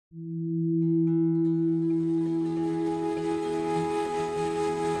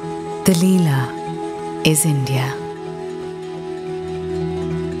The Leela is India.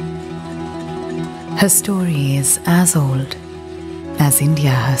 Her story is as old as India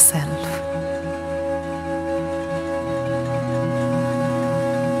herself.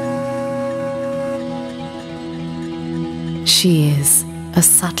 She is a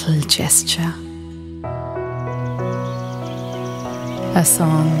subtle gesture, a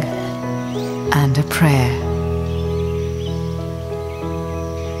song and a prayer.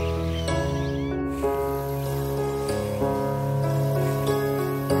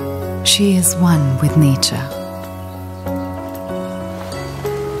 She is one with nature.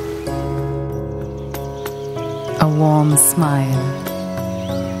 A warm smile,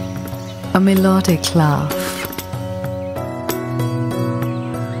 a melodic laugh,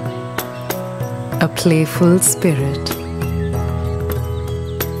 a playful spirit.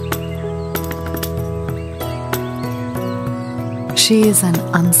 She is an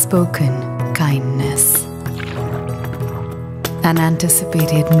unspoken kindness, an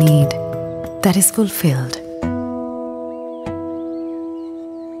anticipated need that is fulfilled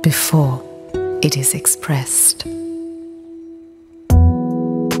before it is expressed.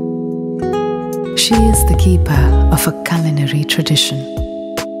 She is the keeper of a culinary tradition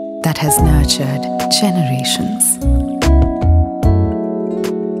that has nurtured generations.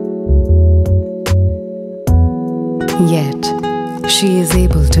 Yet, she is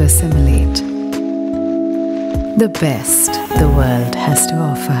able to assimilate the best the world has to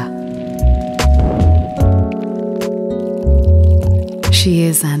offer. She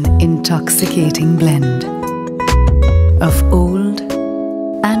is an intoxicating blend of old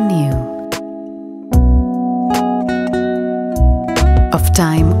and new, of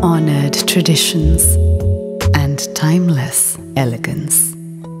time-honored traditions and timeless elegance.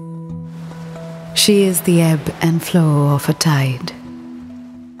 She is the ebb and flow of a tide,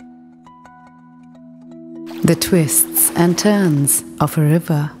 the twists and turns of a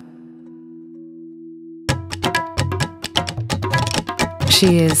river.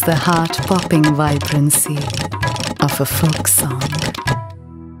 She is the heart-popping vibrancy of a folk song,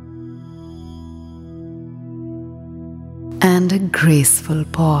 and a graceful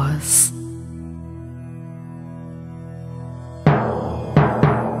pause.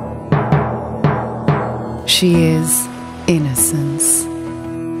 She is innocence.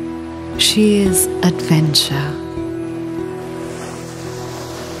 She is adventure.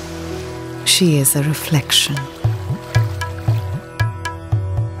 She is a reflection.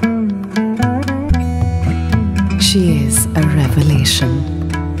 She is a revelation.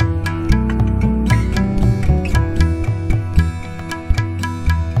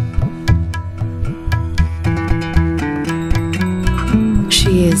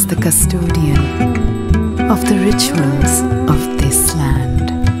 She is the custodian of the rituals of this land.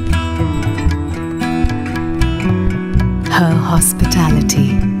 Her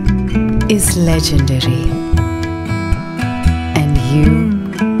hospitality is legendary, and you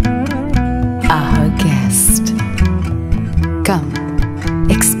are her guest. Come,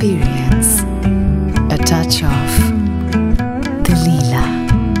 experience a touch of